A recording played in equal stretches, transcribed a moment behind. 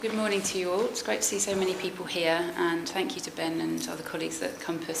Good morning to you all. It's great to see so many people here, and thank you to Ben and other colleagues at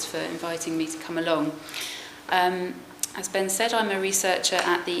Compass for inviting me to come along. As Ben said, I'm a researcher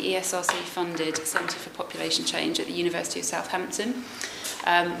at the ESRC-funded Centre for Population Change at the University of Southampton,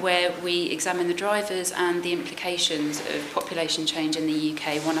 where we examine the drivers and the implications of population change in the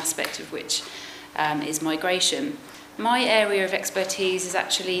UK, one aspect of which is migration. My area of expertise is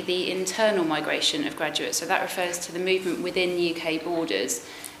actually the internal migration of graduates, so that refers to the movement within UK borders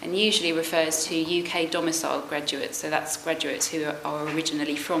and usually refers to UK domiciled graduates, so that's graduates who are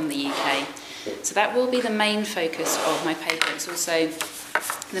originally from the UK. So that will be the main focus of my paper. It's also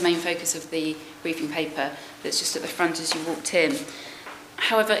the main focus of the briefing paper that's just at the front as you walked in.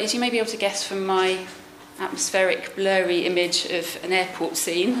 However, as you may be able to guess from my atmospheric, blurry image of an airport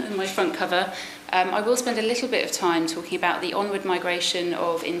scene in my front cover, I will spend a little bit of time talking about the onward migration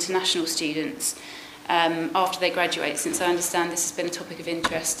of international students after they graduate, since I understand this has been a topic of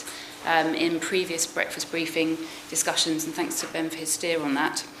interest in previous breakfast briefing discussions, and thanks to Ben for his steer on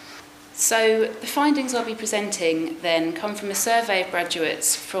that. So the findings I'll be presenting then come from a survey of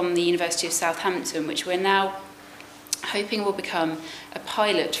graduates from the University of Southampton, which we're now hoping will become a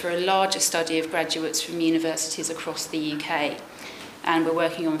pilot for a larger study of graduates from universities across the UK. And we're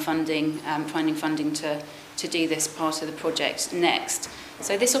working on finding funding to do this part of the project next.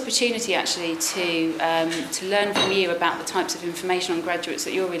 So this opportunity actually to learn from you about the types of information on graduates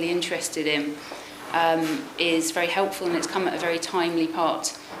that you're really interested in is very helpful, and it's come at a very timely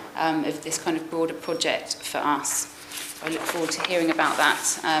part of this kind of broader project for us. I look forward to hearing about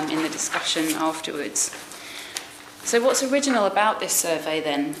that in the discussion afterwards. So what's original about this survey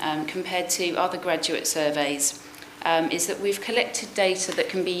then, compared to other graduate surveys, is that we've collected data that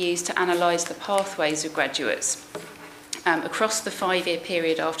can be used to analyse the pathways of graduates across the 5-year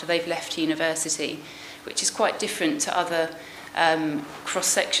period after they've left university, which is quite different to other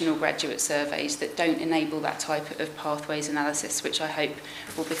cross-sectional graduate surveys that don't enable that type of pathways analysis, which I hope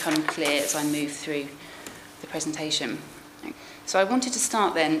will become clear as I move through the presentation. So I wanted to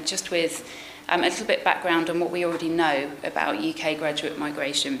start then just with a little bit background on what we already know about UK graduate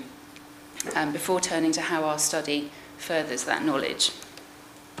migration before turning to how our study furthers that knowledge.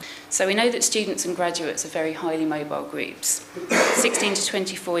 So we know that students and graduates are very highly mobile groups. 16 to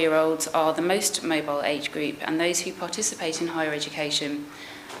 24-year-olds are the most mobile age group, and those who participate in higher education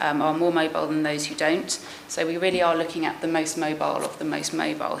are more mobile than those who don't. So we really are looking at the most mobile of the most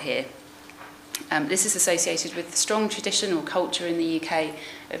mobile here. This is associated with the strong tradition or culture in the UK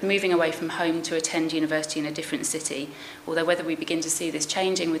of moving away from home to attend university in a different city, although whether we begin to see this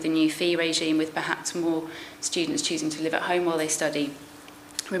changing with the new fee regime, with perhaps more students choosing to live at home while they study,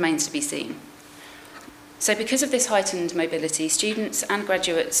 remains to be seen. So because of this heightened mobility, students and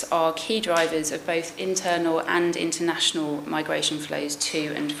graduates are key drivers of both internal and international migration flows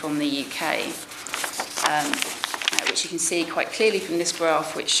to and from the UK, which you can see quite clearly from this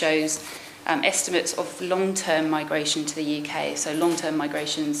graph, which shows estimates of long-term migration to the UK. So long-term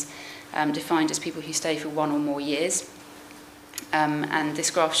migrations defined as people who stay for 1 or more years. And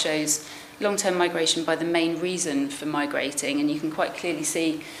this graph shows long-term migration by the main reason for migrating, and you can quite clearly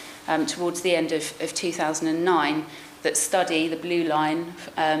see towards the end of 2009 that study, the blue line,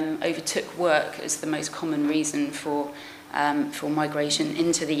 overtook work as the most common reason for migration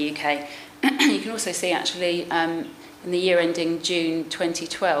into the UK. You can also see actually in the year ending June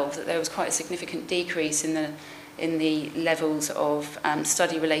 2012 that there was quite a significant decrease in the levels of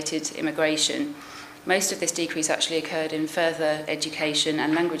study-related immigration. Most of this decrease actually occurred in further education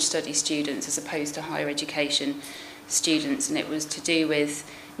and language study students as opposed to higher education students, and it was to do with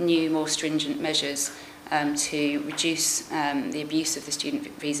new, more stringent measures to reduce the abuse of the student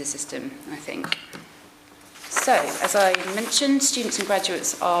visa system, I think. So, as I mentioned, students and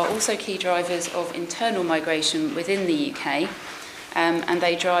graduates are also key drivers of internal migration within the UK, and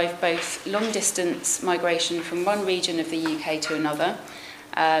they drive both long-distance migration from one region of the UK to another,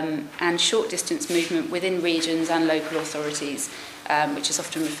 and short-distance movement within regions and local authorities, which is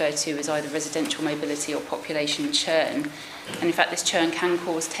often referred to as either residential mobility or population churn. And in fact, this churn can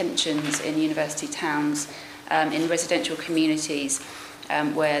cause tensions in university towns, in residential communities,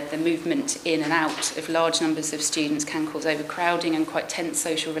 where the movement in and out of large numbers of students can cause overcrowding and quite tense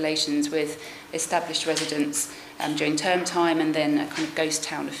social relations with established residents during term time, and then a kind of ghost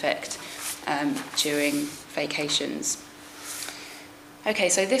town effect during vacations. Okay,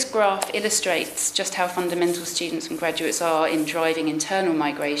 so this graph illustrates just how fundamental students and graduates are in driving internal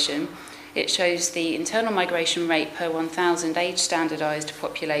migration. It shows the internal migration rate per 1,000 age standardised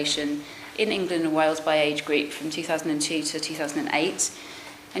population in England and Wales by age group from 2002 to 2008.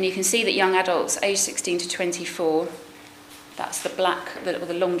 And you can see that young adults aged 16 to 24 that's the black, or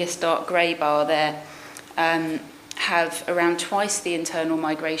the longest dark grey bar there, have around twice the internal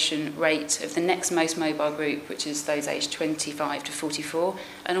migration rate of the next most mobile group, which is those aged 25 to 44,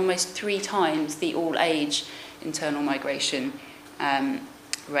 and almost 3 times the all-age internal migration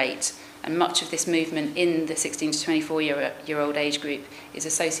rate. And much of this movement in the 16 to 24-year-old age group is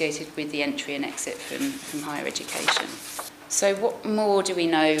associated with the entry and exit from higher education. So what more do we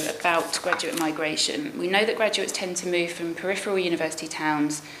know about graduate migration? We know that graduates tend to move from peripheral university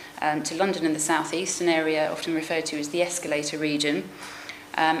towns to London and the South East, an area often referred to as the escalator region.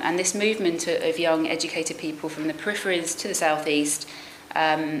 And this movement of young educated people from the peripheries to the South East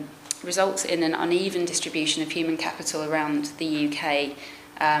results in an uneven distribution of human capital around the UK,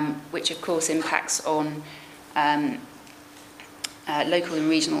 which of course impacts on local and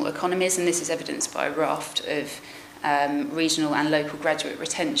regional economies, and this is evidenced by a raft of regional and local graduate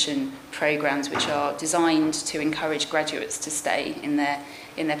retention programmes which are designed to encourage graduates to stay in their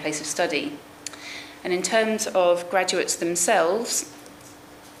place of study. And in terms of graduates themselves,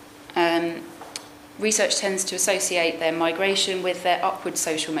 research tends to associate their migration with their upward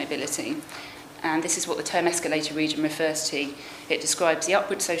social mobility. And this is what the term escalator region refers to. It describes the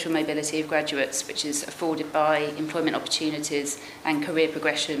upward social mobility of graduates, which is afforded by employment opportunities and career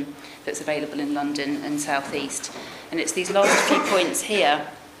progression that's available in London and South East. And it's these last few points here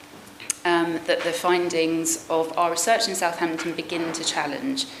that the findings of our research in Southampton begin to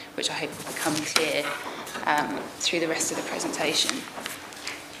challenge, which I hope will become clear through the rest of the presentation.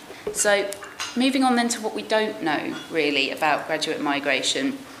 So, moving on then to what we don't know really about graduate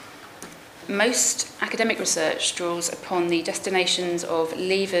migration. Most academic research draws upon the Destinations of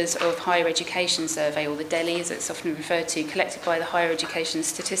Leavers of Higher Education survey, or the DELI as it's often referred to, collected by the Higher Education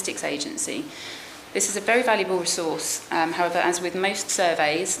Statistics Agency. This is a very valuable resource. However, as with most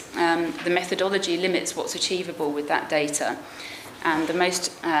surveys, the methodology limits what's achievable with that data. And the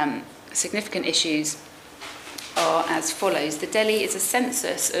most significant issues are as follows. The DELI is a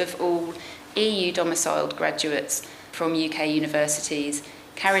census of all EU domiciled graduates from UK universities,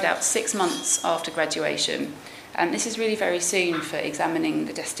 carried out 6 months after graduation. And this is really very soon for examining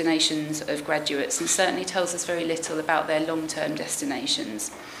the destinations of graduates, and certainly tells us very little about their long-term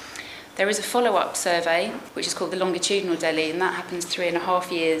destinations. There is a follow-up survey, which is called the longitudinal DELI, and that happens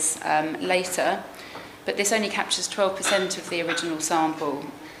 3.5 years later, but this only captures 12% of the original sample.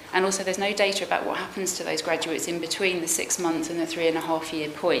 And also there's no data about what happens to those graduates in between the 6 months and the 3.5 year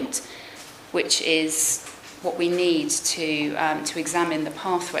point, which is what we need to examine the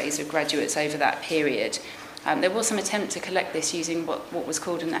pathways of graduates over that period. There was some attempt to collect this using what was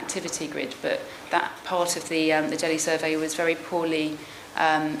called an activity grid, but that part of the DELI survey was very poorly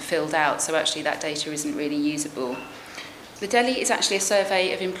filled out, so actually that data isn't really usable. The DELI is actually a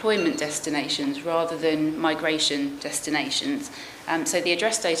survey of employment destinations rather than migration destinations. So the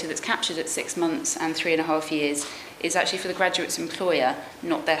address data that's captured at 6 months and 3.5 years is actually for the graduate's employer,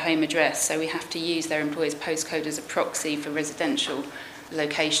 not their home address. So we have to use their employer's postcode as a proxy for residential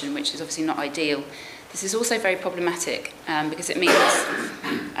location, which is obviously not ideal. This is also very problematic because it means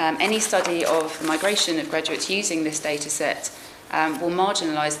any study of the migration of graduates using this data set will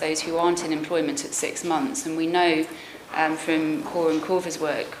marginalise those who aren't in employment at 6 months. And we know from Hoare and Corver's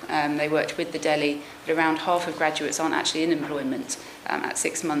work, they worked with the DELI, that around half of graduates aren't actually in employment at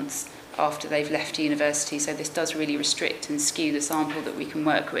 6 months after they've left university, so this does really restrict and skew the sample that we can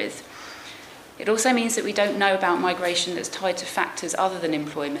work with. It also means that we don't know about migration that's tied to factors other than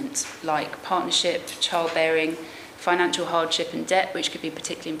employment, like partnership, childbearing, financial hardship and debt, which could be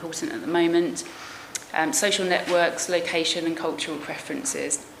particularly important at the moment, social networks, location and cultural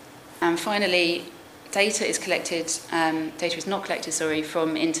preferences. And finally, data is not collected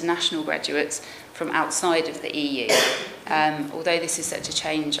from international graduates from outside of the EU. Although this is set to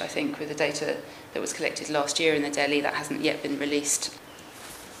change, I think, with the data that was collected last year in the DELI, that hasn't yet been released.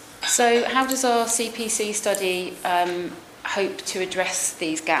 So how does our CPC study hope to address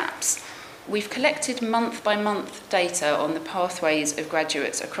these gaps? We've collected month-by-month data on the pathways of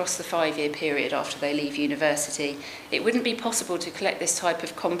graduates across the 5-year period after they leave university. It wouldn't be possible to collect this type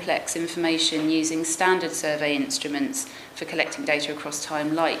of complex information using standard survey instruments for collecting data across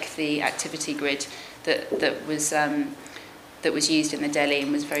time, like the activity grid that was used in the DELI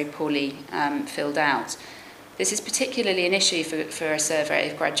and was very poorly filled out. This is particularly an issue for a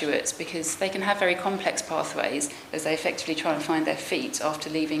survey of graduates because they can have very complex pathways as they effectively try and find their feet after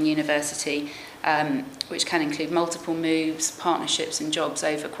leaving university, which can include multiple moves, partnerships and jobs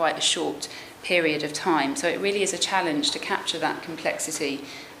over quite a short period of time. So it really is a challenge to capture that complexity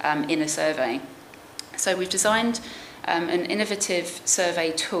in a survey. So we've designed an innovative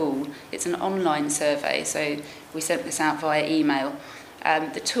survey tool. It's an online survey, so we sent this out via email.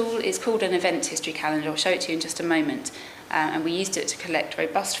 The tool is called an event history calendar. I'll show it to you in just a moment. And we used it to collect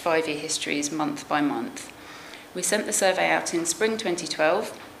robust 5-year histories month by month. We sent the survey out in spring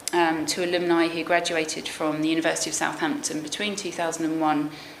 2012 to alumni who graduated from the University of Southampton between 2001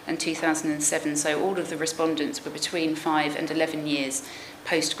 and 2007. So all of the respondents were between 5 and 11 years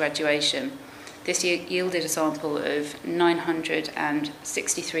post-graduation. This yielded a sample of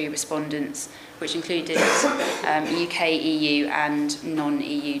 963 respondents, which included UK, EU and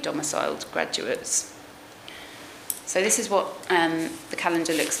non-EU domiciled graduates. So this is what the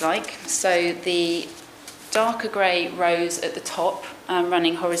calendar looks like. So the darker grey rows at the top,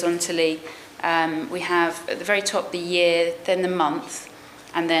 running horizontally, we have at the very top the year, then the month,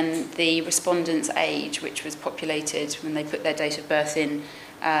 and then the respondent's age, which was populated when they put their date of birth in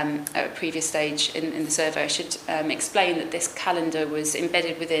at a previous stage in the survey. I should explain that this calendar was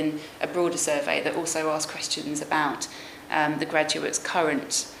embedded within a broader survey that also asked questions about the graduate's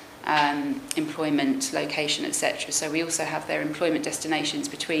current employment, location, etc. So we also have their employment destinations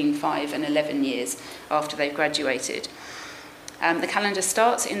between 5 and 11 years after they've graduated. The calendar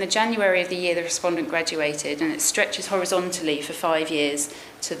starts in the January of the year the respondent graduated, and it stretches horizontally for 5 years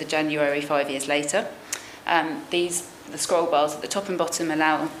to the January 5 years later. The scroll bars at the top and bottom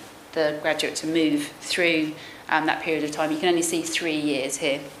allow the graduate to move through that period of time. You can only see 3 years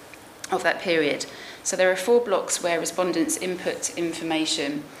here of that period. So there are 4 blocks where respondents input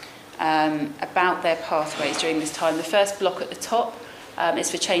information about their pathways during this time. The first block at the top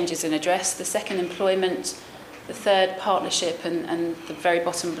is for changes in address, the second employment, the third partnership, and the very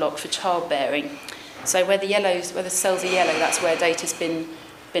bottom block for childbearing. So where the cells are yellow, that's where data's been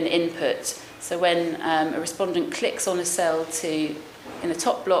input. So when a respondent clicks on a cell in the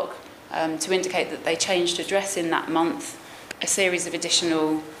top block to indicate that they changed address in that month, a series of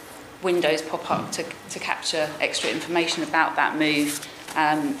additional windows pop up to capture extra information about that move,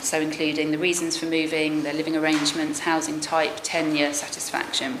 so including the reasons for moving, their living arrangements, housing type, tenure,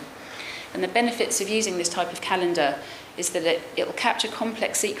 satisfaction. And the benefits of using this type of calendar is that it will capture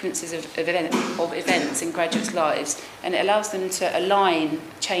complex sequences of events in graduates' lives, and it allows them to align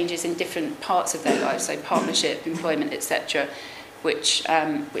changes in different parts of their lives, so partnership, employment, etc., which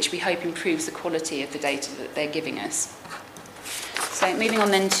we hope improves the quality of the data that they're giving us. So moving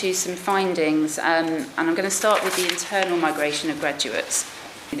on then to some findings, and I'm going to start with the internal migration of graduates.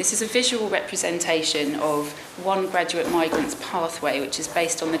 This is a visual representation of one graduate migrant's pathway, which is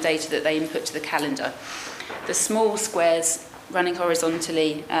based on the data that they input to the calendar. The small squares running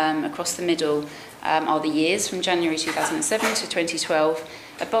horizontally across the middle are the years from January 2007 to 2012.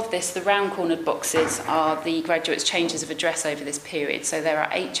 Above this, the round cornered boxes are the graduate's changes of address over this period. So there are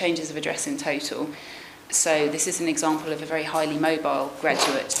 8 changes of address in total. So this is an example of a very highly mobile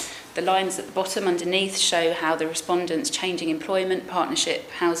graduate. The lines at the bottom underneath show how the respondents changing employment, partnership,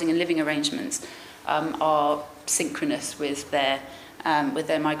 housing and living arrangements are synchronous with their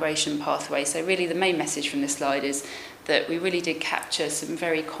migration pathway. So really the main message from this slide is that we really did capture some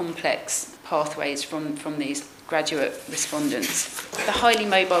very complex pathways from these graduate respondents. The highly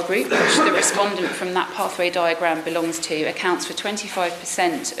mobile group, which the respondent from that pathway diagram belongs to, accounts for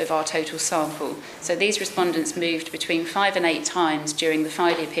 25% of our total sample. So these respondents moved between 5 and 8 times during the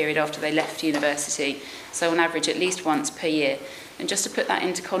 5-year period after they left university, so on average at least once per year. And just to put that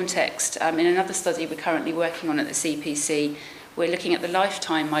into context, in another study we're currently working on at the CPC, we're looking at the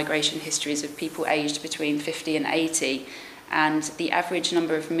lifetime migration histories of people aged between 50 and 80, and the average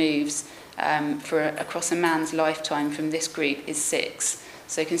number of moves across a man's lifetime from this group is 6.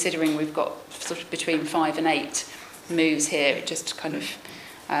 So considering we've got sort of between 5 and 8 moves here, it just kind of,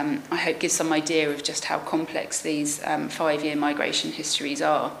 I hope, gives some idea of just how complex these 5-year migration histories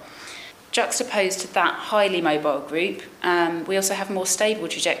are. Juxtaposed to that highly mobile group, we also have more stable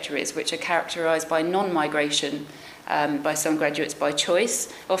trajectories, which are characterised by non-migration by some graduates by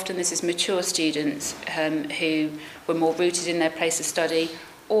choice. Often this is mature students who were more rooted in their place of study,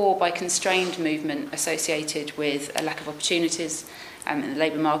 or by constrained movement associated with a lack of opportunities in the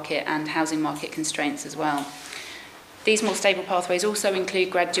labour market and housing market constraints as well. These more stable pathways also include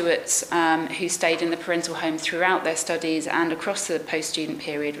graduates who stayed in the parental home throughout their studies and across the post-student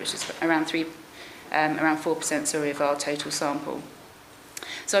period, which is around 4% of our total sample.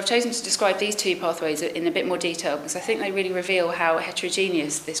 So I've chosen to describe these 2 pathways in a bit more detail because I think they really reveal how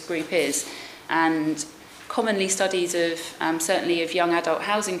heterogeneous this group is, and commonly studies of certainly of young adult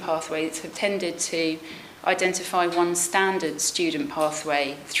housing pathways have tended to identify one standard student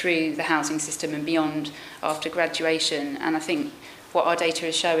pathway through the housing system and beyond after graduation, and I think what our data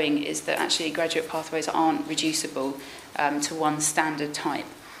is showing is that actually graduate pathways aren't reducible to one standard type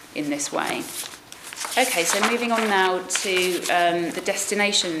in this way. Okay, so moving on now to the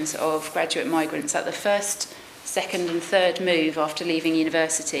destinations of graduate migrants at the first, second and third move after leaving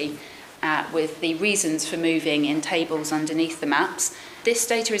university, with the reasons for moving in tables underneath the maps. This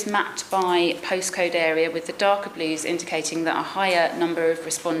data is mapped by postcode area, with the darker blues indicating that a higher number of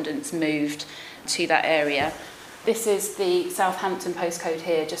respondents moved to that area. This is the Southampton postcode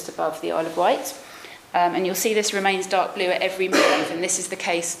here, just above the Isle of Wight. And you'll see this remains dark blue at every move, and this is the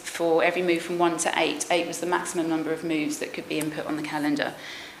case for every move from 1 to 8. 8 was the maximum number of moves that could be input on the calendar,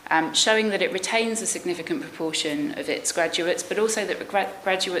 showing that it retains a significant proportion of its graduates, but also that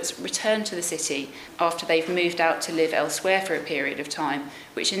graduates return to the city after they've moved out to live elsewhere for a period of time,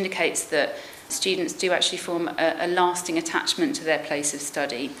 which indicates that students do actually form a lasting attachment to their place of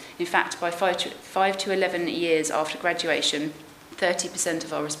study. In fact, by 5 to 11 years after graduation, 30%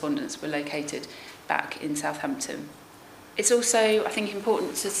 of our respondents were located back in Southampton. It's also, I think,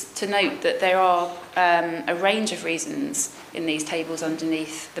 important to note that there are a range of reasons in these tables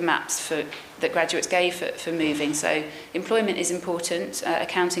underneath the maps that graduates gave for moving. So employment is important,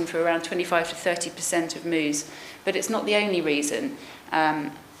 accounting for around 25 to 30% of moves, but it's not the only reason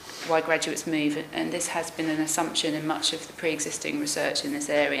why graduates move, and this has been an assumption in much of the pre-existing research in this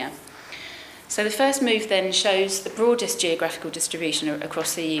area. So the first move then shows the broadest geographical distribution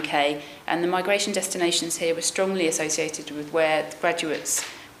across the UK, and the migration destinations here were strongly associated with where graduates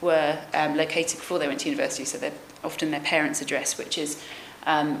were located before they went to university, so they're often their parents' address, which is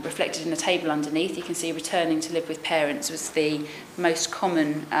reflected in the table underneath. You can see returning to live with parents was the most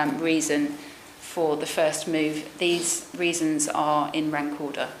common reason for the first move. These reasons are in rank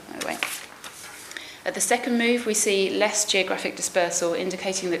order, by the way. At the second move, we see less geographic dispersal,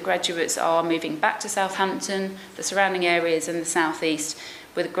 indicating that graduates are moving back to Southampton, the surrounding areas and the southeast,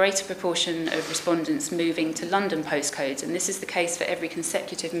 with a greater proportion of respondents moving to London postcodes. And this is the case for every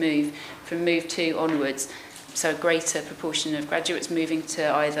consecutive move from move 2 onwards. So a greater proportion of graduates moving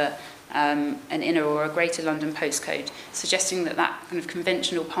to either an inner or a greater London postcode, suggesting that that kind of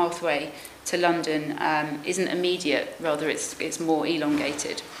conventional pathway to London isn't immediate, rather it's more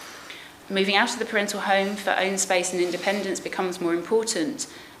elongated. Moving out of the parental home for own space and independence becomes more important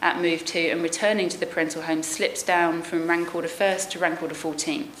at move 2, and returning to the parental home slips down from rank order 1st to rank order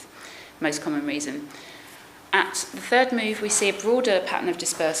 14th, most common reason. At the third move, we see a broader pattern of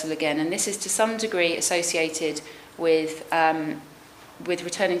dispersal again, and this is to some degree associated with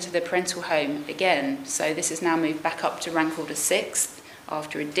returning to the parental home again. So this has now moved back up to rank order 6th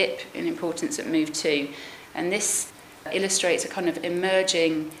after a dip in importance at move 2, and this illustrates a kind of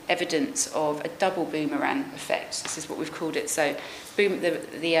emerging evidence of a double boomerang effect. This is what we've called it. So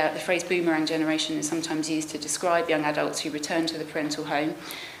the phrase boomerang generation is sometimes used to describe young adults who return to the parental home.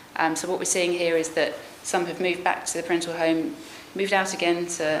 So what we're seeing here is that some have moved back to the parental home, moved out again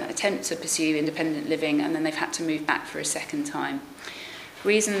to attempt to pursue independent living, and then they've had to move back for a second time.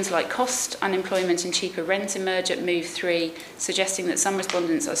 Reasons like cost, unemployment and cheaper rent emerge at move 3, suggesting that some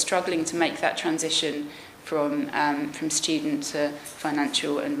respondents are struggling to make that transition from student to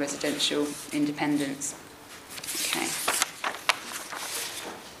financial and residential independence. Okay.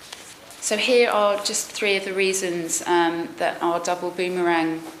 So here are just 3 of the reasons that our double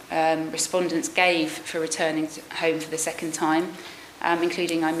boomerang respondents gave for returning home for the second time,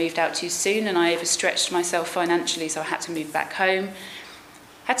 including I moved out too soon and I overstretched myself financially, so I had to move back home.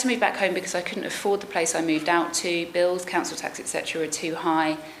 Had to move back home because I couldn't afford the place I moved out to, bills, council tax, etc. were too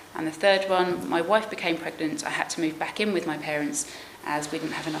high. And the third one, my wife became pregnant, I had to move back in with my parents as we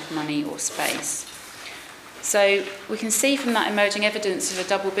didn't have enough money or space. So we can see from that emerging evidence of a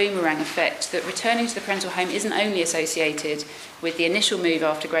double boomerang effect that returning to the parental home isn't only associated with the initial move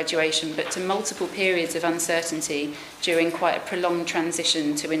after graduation, but to multiple periods of uncertainty during quite a prolonged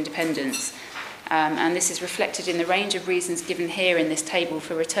transition to independence. And this is reflected in the range of reasons given here in this table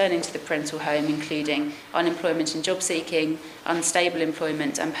for returning to the parental home, including unemployment and job seeking, unstable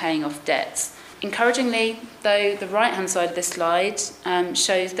employment and paying off debts. Encouragingly, though, the right-hand side of this slide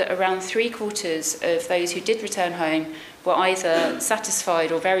shows that around 3/4 of those who did return home were either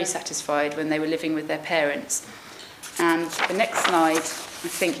satisfied or very satisfied when they were living with their parents. And the next slide, I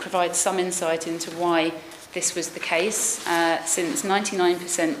think, provides some insight into why this was the case, since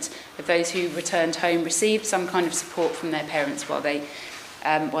 99% of those who returned home received some kind of support from their parents while they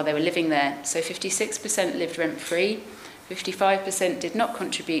were living there. So 56% lived rent-free, 55% did not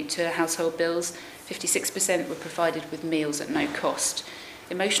contribute to household bills, 56% were provided with meals at no cost.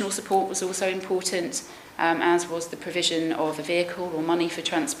 Emotional support was also important, as was the provision of a vehicle or money for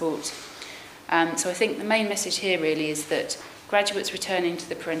transport. So I think the main message here really is that graduates returning to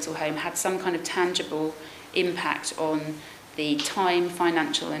the parental home had some kind of tangible impact on the time,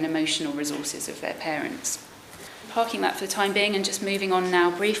 financial and emotional resources of their parents. Parking that for the time being and just moving on now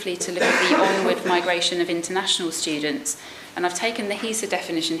briefly to look at the onward migration of international students. And I've taken the HESA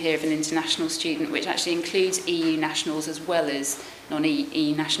definition here of an international student, which actually includes EU nationals as well as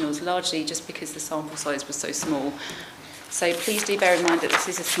non-EU nationals, largely just because the sample size was so small. So please do bear in mind that this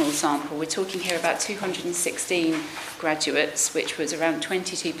is a small sample. We're talking here about 216 graduates, which was around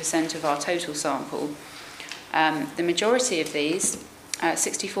 22% of our total sample. The majority of these,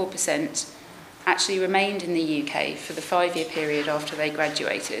 64%, actually remained in the UK for the 5-year period after they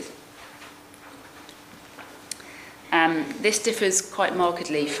graduated. This differs quite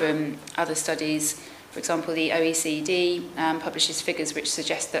markedly from other studies. For example, the OECD publishes figures which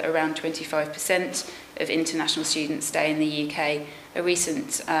suggest that around 25% of international students stay in the UK. A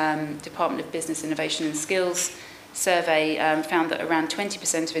recent Department of Business, Innovation and Skills survey found that around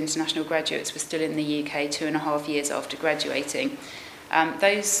 20% of international graduates were still in the UK 2.5 years after graduating.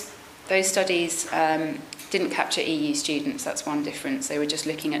 Those studies didn't capture EU students, that's one difference. They were just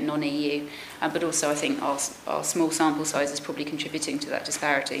looking at non-EU, but also I think our small sample size is probably contributing to that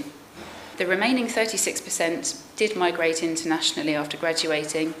disparity. The remaining 36% did migrate internationally after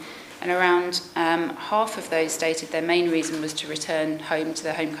graduating, and around half of those stated their main reason was to return home to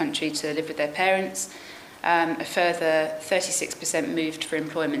their home country to live with their parents. A further 36% moved for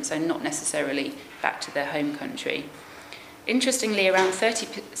employment, so not necessarily back to their home country. Interestingly, around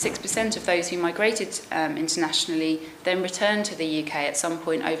 36% of those who migrated internationally then returned to the UK at some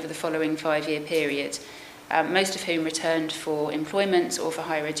point over the following 5-year period, most of whom returned for employment or for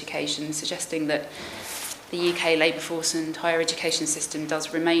higher education, suggesting that the UK labour force and higher education system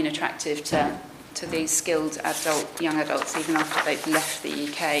does remain attractive to these skilled young adults even after they've left the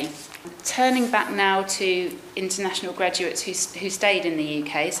UK. Turning back now to international graduates who stayed in the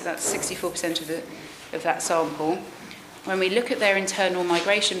UK, so that's 64% of that sample. When we look at their internal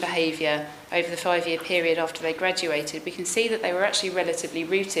migration behaviour over the 5-year period after they graduated, we can see that they were actually relatively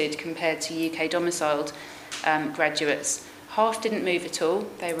rooted compared to UK domiciled graduates. Half didn't move at all,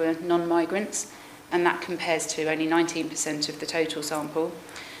 they were non-migrants, and that compares to only 19% of the total sample.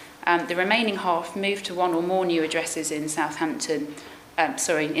 The remaining half moved to one or more new addresses in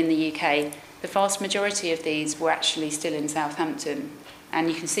in the UK. The vast majority of these were actually still in Southampton. And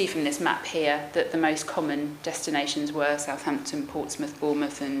you can see from this map here that the most common destinations were Southampton, Portsmouth,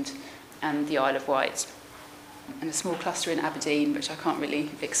 Bournemouth and the Isle of Wight. And a small cluster in Aberdeen, which I can't really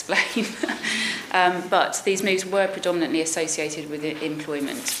explain. But these moves were predominantly associated with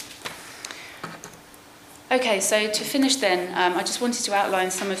employment. Okay, so to finish then, I just wanted to outline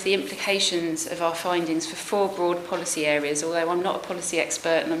some of the implications of our findings for 4 broad policy areas, although I'm not a policy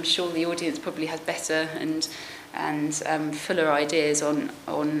expert and I'm sure the audience probably has better and fuller ideas on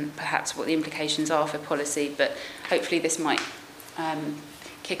perhaps what the implications are for policy, but hopefully this might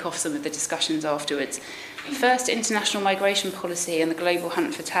kick off some of the discussions afterwards. First, international migration policy and the global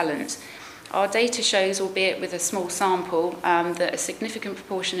hunt for talent. Our data shows, albeit with a small sample, that a significant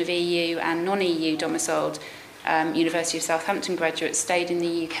proportion of EU and non-EU domiciled University of Southampton graduates stayed in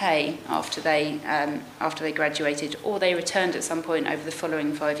the UK after they graduated, or they returned at some point over the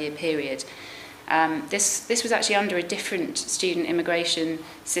following 5-year period. This was actually under a different student immigration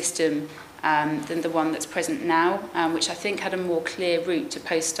system than the one that's present now, which I think had a more clear route to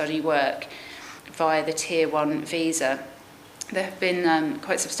post-study work via the Tier 1 visa. There have been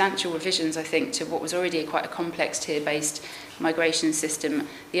quite substantial revisions, I think, to what was already quite a complex tier-based migration system.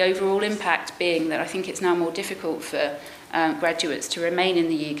 The overall impact being that I think it's now more difficult for graduates to remain in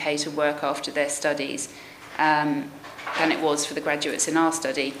the UK to work after their studies than it was for the graduates in our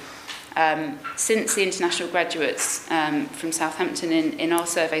study. Since the international graduates from Southampton in our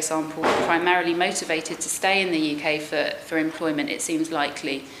survey sample were primarily motivated to stay in the UK for employment, it seems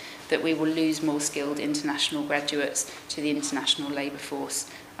likely that we will lose more skilled international graduates to the international labour force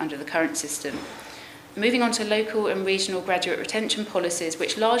under the current system. Moving on to local and regional graduate retention policies,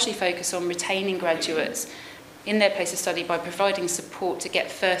 which largely focus on retaining graduates in their place of study by providing support to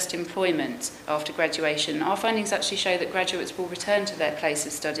get first employment after graduation. Our findings actually show that graduates will return to their place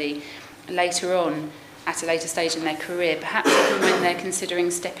of study later on at a later stage in their career, perhaps even when they're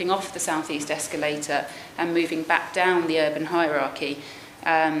considering stepping off the South East escalator and moving back down the urban hierarchy.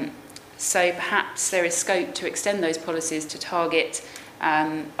 So perhaps there is scope to extend those policies to target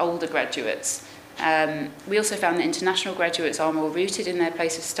older graduates. We also found that international graduates are more rooted in their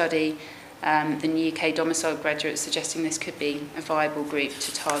place of study than UK domiciled graduates, suggesting this could be a viable group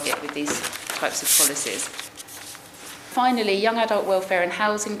to target with these types of policies. Finally, young adult welfare and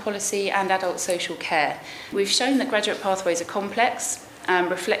housing policy and adult social care. We've shown that graduate pathways are complex,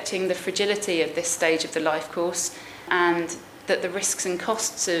 reflecting the fragility of this stage of the life course, and that the risks and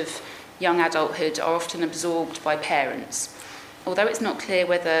costs of young adulthood are often absorbed by parents. Although it's not clear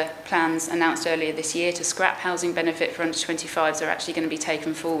whether plans announced earlier this year to scrap housing benefit for under 25s are actually going to be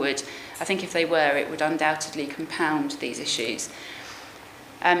taken forward, I think if they were, it would undoubtedly compound these issues.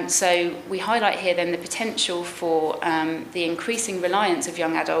 So we highlight here then the potential for the increasing reliance of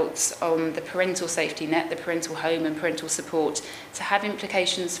young adults on the parental safety net, the parental home and parental support, to have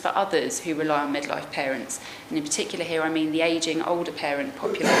implications for others who rely on midlife parents. And in particular here I mean the ageing older parent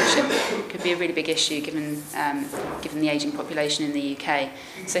population. Could be a really big issue given the ageing population in the UK.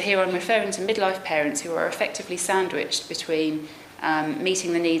 So here I'm referring to midlife parents who are effectively sandwiched between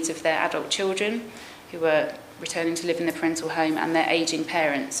meeting the needs of their adult children, who are returning to live in the parental home, and their ageing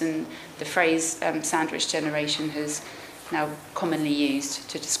parents. And the phrase sandwich generation has now commonly used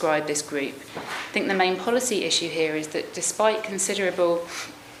to describe this group. I think the main policy issue here is that despite considerable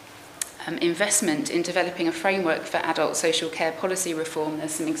investment in developing a framework for adult social care policy reform,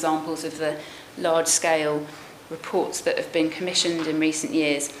 there's some examples of the large-scale reports that have been commissioned in recent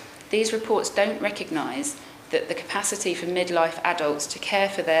years. These reports don't recognise that the capacity for midlife adults to care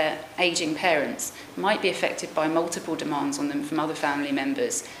for their ageing parents might be affected by multiple demands on them from other family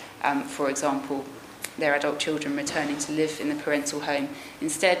members, for example, their adult children returning to live in the parental home.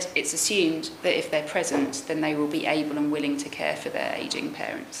 Instead, it's assumed that if they're present, then they will be able and willing to care for their ageing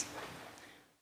parents.